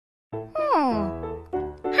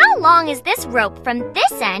How long is this rope from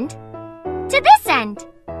this end to this end?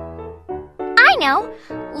 I know!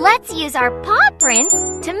 Let's use our paw prints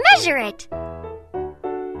to measure it.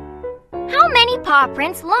 How many paw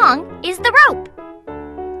prints long is the rope?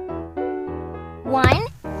 1,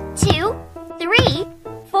 2, 3,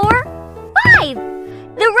 4, 5!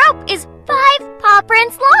 The rope is 5 paw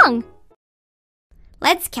prints long.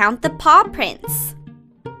 Let's count the paw prints.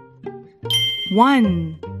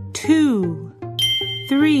 1, 2,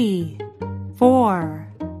 3, 4,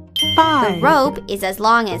 5. The rope is as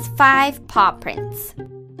long as 5 paw prints.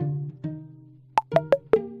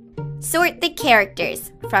 Sort the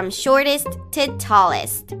characters from shortest to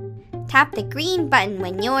tallest. Tap the green button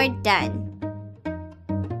when you're done.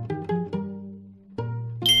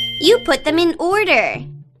 You put them in order.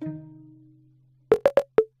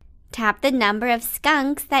 Tap the number of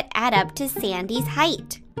skunks that add up to Sandy's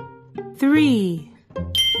height. 3.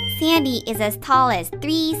 Sandy is as tall as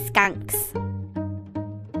 3 skunks.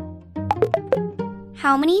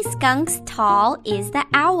 How many skunks tall is the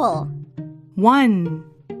owl? 1.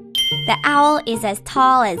 The owl is as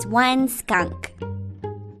tall as 1 skunk.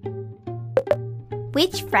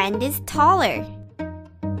 Which friend is taller?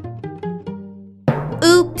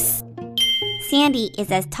 Oops! Sandy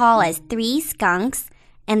is as tall as 3 skunks,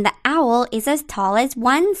 and the owl is as tall as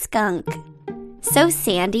 1 skunk. So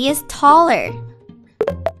Sandy is taller.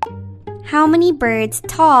 How many birds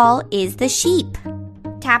tall is the sheep?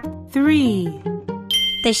 Tap 3.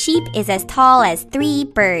 The sheep is as tall as 3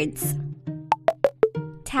 birds.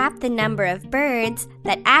 Tap the number of birds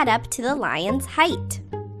that add up to the lion's height.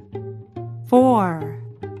 4.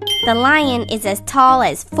 The lion is as tall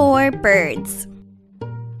as 4 birds.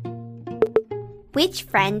 Which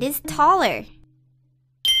friend is taller?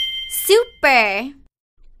 Super!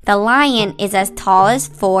 The lion is as tall as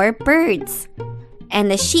 4 birds, and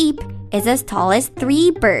the sheep is as tall as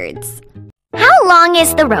 3 birds. How long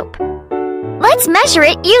is the rope? Let's measure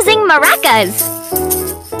it using maracas.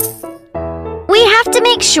 We have to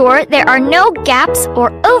make sure there are no gaps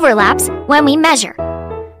or overlaps when we measure.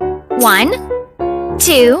 1,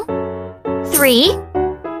 2, 3,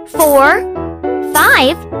 4,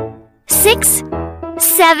 5, 6,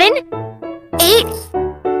 7, 8,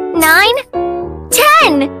 9,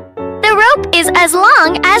 10! The rope is as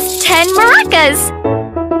long as 10 maracas.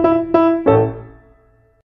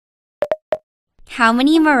 How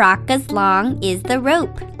many maracas long is the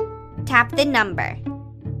rope? Tap the number.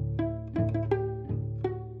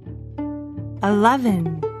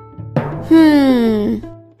 11.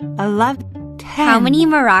 11. 10. How many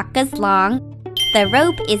maracas long? The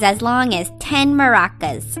rope is as long as 10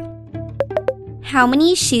 maracas. How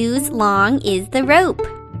many shoes long is the rope?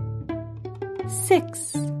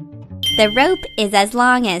 6. The rope is as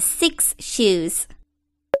long as 6 shoes.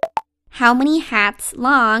 How many hats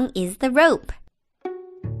long is the rope?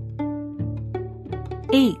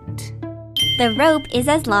 8. The rope is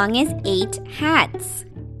as long as 8 hats.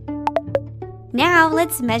 Now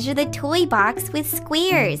let's measure the toy box with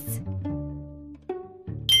squares.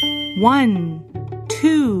 1,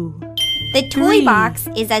 2. The toy 3. box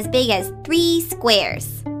is as big as 3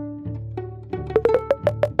 squares.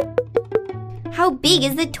 How big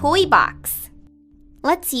is the toy box?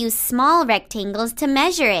 Let's use small rectangles to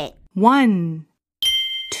measure it. 1,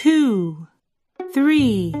 2,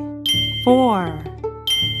 3, 4,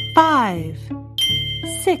 5,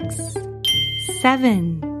 6,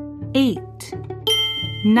 7, 8,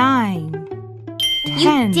 9, 10.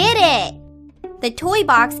 You did it! The toy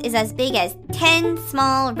box is as big as 10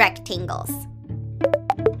 small rectangles.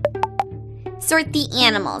 Sort the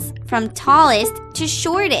animals from tallest to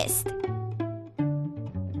shortest.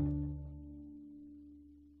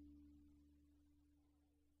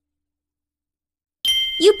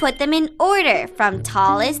 You put them in order from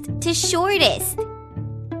tallest to shortest.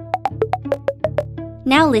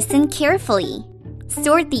 Now listen carefully.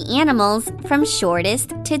 Sort the animals from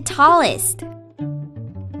shortest to tallest.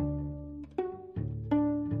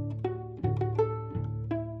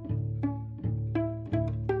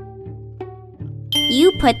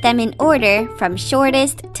 You put them in order from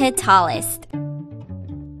shortest to tallest.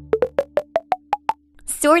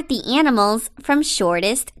 Sort the animals from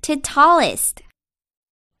shortest to tallest.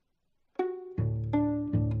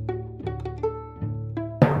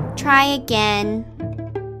 Try again.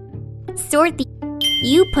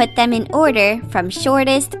 You put them in order from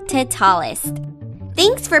shortest to tallest.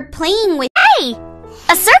 Thanks for playing with. Hey!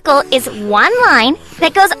 A circle is one line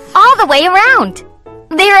that goes all the way around.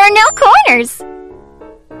 There are no corners.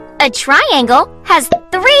 A triangle has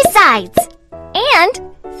 3 sides and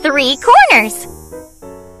 3 corners.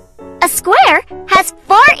 A square has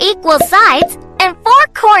 4 equal sides and 4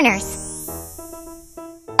 corners.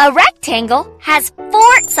 A rectangle has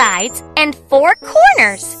 4 sides and 4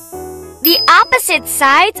 corners. The opposite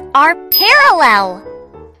sides are parallel.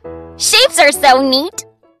 Shapes are so neat.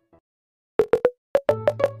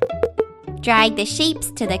 Drag the shapes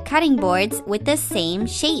to the cutting boards with the same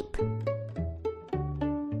shape.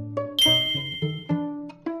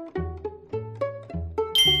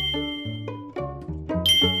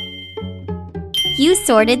 You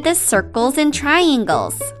sorted the circles and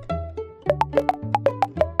triangles.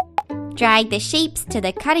 Drag the shapes to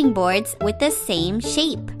the cutting boards with the same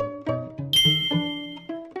shape.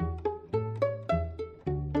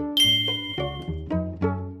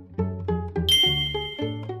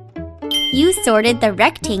 You sorted the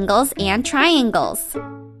rectangles and triangles.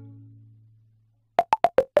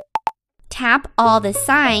 Tap all the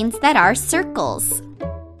signs that are circles.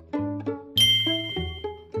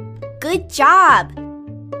 Good job!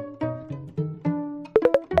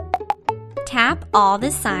 Tap all the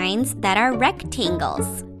signs that are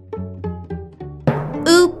rectangles.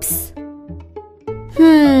 Oops!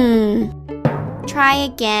 Try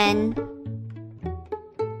again.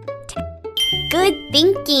 Good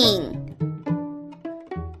thinking!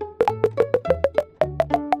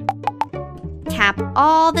 Tap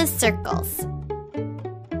all the circles.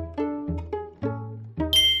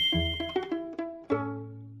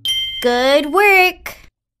 Good work!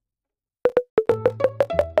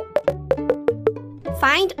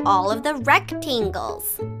 Find all of the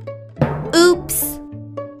rectangles. Oops!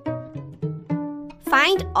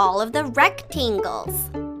 Find all of the rectangles.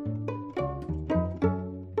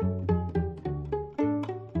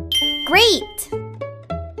 Great!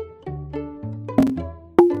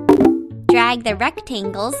 Drag the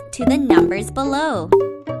rectangles to the numbers below.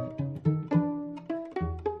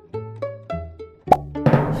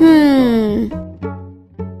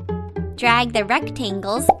 Drag the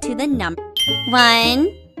rectangles to the number 1,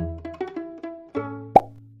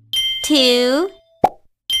 2,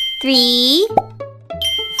 3,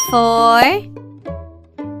 4.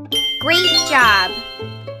 Great job!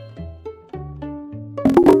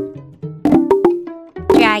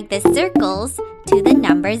 Drag the circles to the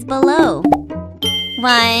numbers below.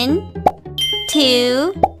 1,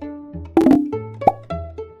 2,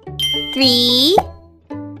 3,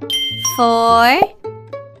 4.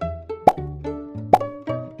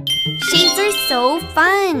 Shapes are so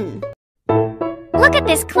fun! Look at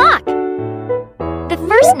this clock. The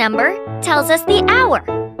first number tells us the hour,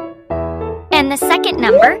 and the second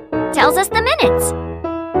number tells us the minutes.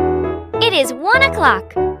 It is 1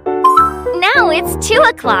 o'clock. Now it's 2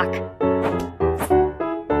 o'clock.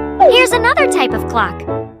 Here's another type of clock.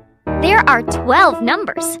 There are 12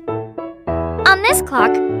 numbers. On this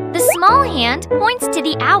clock, the small hand points to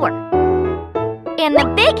the hour, and the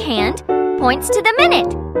big hand points to the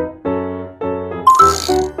minute.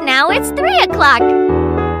 Now it's 3 o'clock.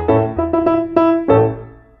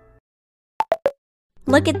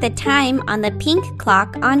 Look at the time on the pink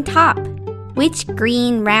clock on top. Which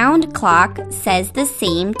green round clock says the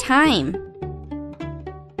same time?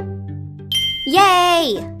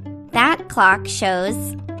 Yay! That clock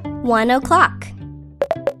shows 1 o'clock.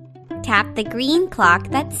 Tap the green clock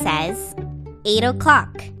that says 8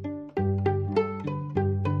 o'clock.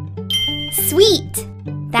 Sweet!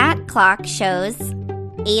 That clock shows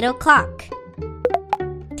 8 o'clock.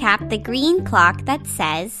 Tap the green clock that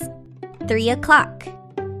says 3 o'clock.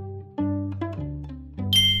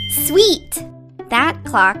 Sweet! That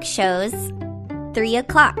clock shows 3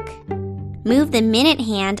 o'clock. Move the minute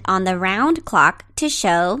hand on the round clock to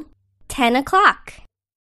show 10 o'clock.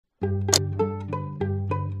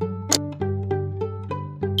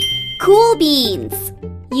 Cool beans!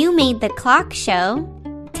 You made the clock show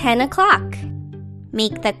 10 o'clock.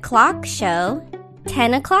 Make the clock show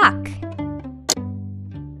 10 o'clock.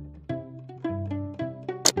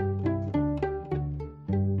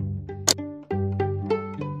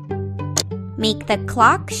 Make the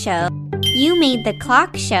clock show. You made the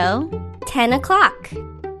clock show 10 o'clock.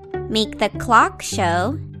 Make the clock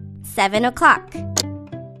show 7 o'clock.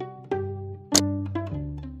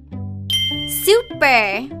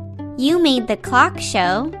 Super! You made the clock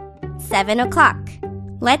show 7 o'clock.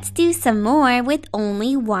 Let's do some more with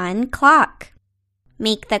only one clock.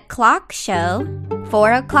 Make the clock show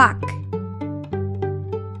 4 o'clock.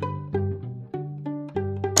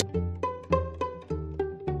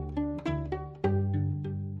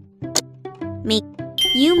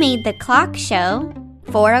 You made the clock show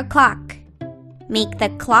 4 o'clock. Make the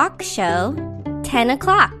clock show 10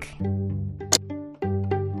 o'clock.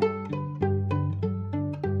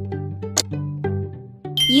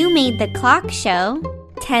 You made the clock show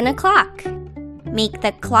 10 o'clock. Make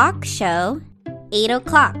the clock show 8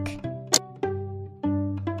 o'clock.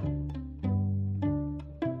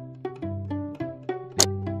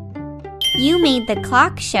 You made the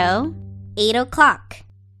clock show 8 o'clock.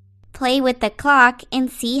 Play with the clock and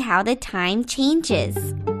see how the time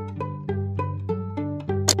changes.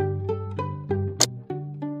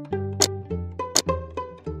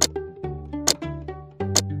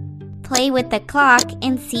 Play with the clock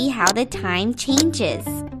and see how the time changes.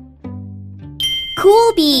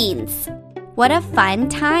 Cool beans! What a fun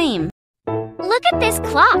time! Look at this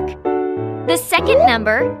clock. The second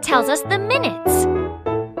number tells us the minutes.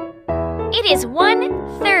 It is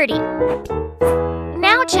 1:30.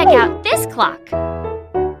 Now check out this clock.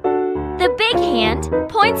 The big hand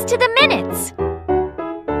points to the minutes.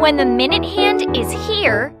 When the minute hand is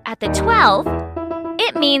here at the 12,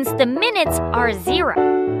 it means the minutes are 0.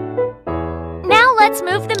 Now let's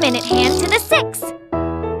move the minute hand to the 6.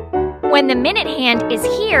 When the minute hand is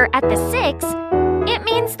here at the 6, it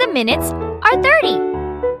means the minutes are 30.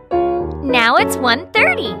 Now it's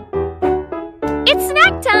 1:30. It's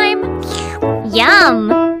snack time! Yum!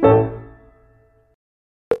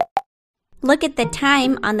 Look at the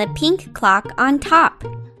time on the pink clock on top.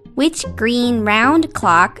 Which green round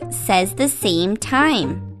clock says the same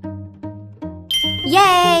time?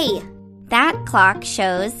 Yay! That clock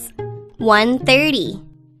shows 1:30.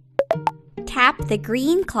 Tap the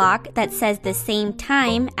green clock that says the same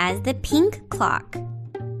time as the pink clock.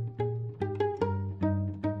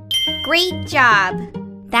 Great job!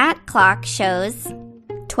 That clock shows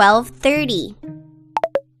 12:30.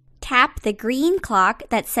 Tap the green clock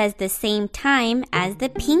that says the same time as the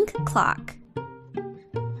pink clock.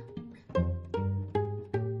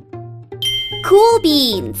 Cool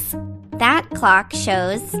beans! That clock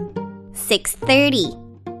shows 6:30.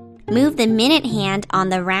 Move the minute hand on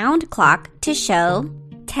the round clock to show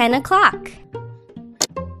 10 o'clock.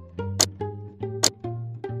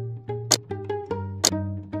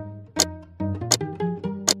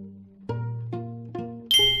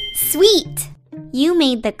 Sweet! You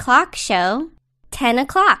made the clock show 10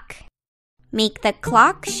 o'clock. Make the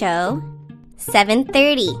clock show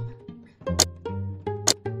 7:30.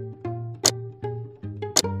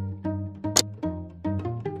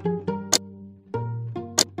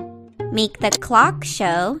 Make the clock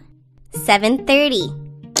show 7:30.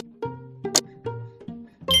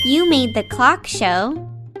 You made the clock show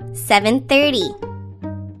 7:30.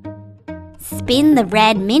 Spin the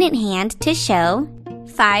red minute hand to show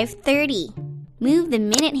 5:30. Move the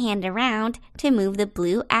minute hand around to move the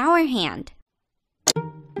blue hour hand.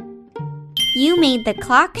 You made the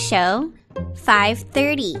clock show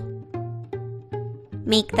 5:30.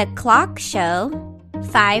 Make the clock show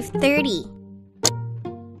 5:30.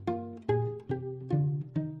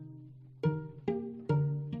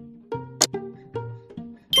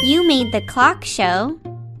 You made the clock show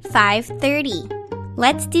 5:30.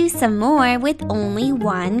 Let's do some more with only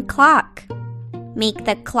one clock. Make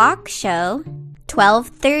the clock show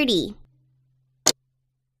 12:30.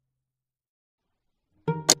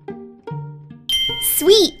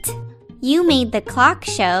 Sweet! You made the clock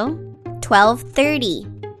show 12:30.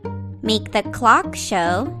 Make the clock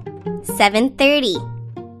show 7:30.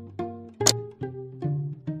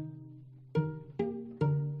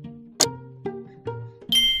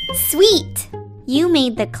 Sweet! You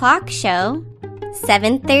made the clock show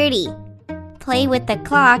 7:30. Play with the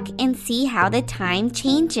clock and see how the time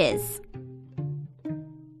changes.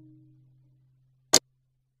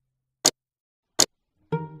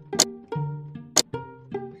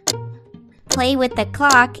 Play with the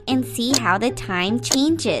clock and see how the time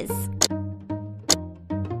changes.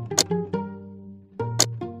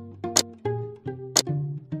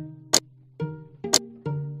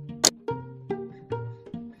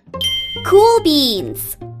 Cool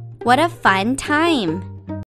beans! What a fun time!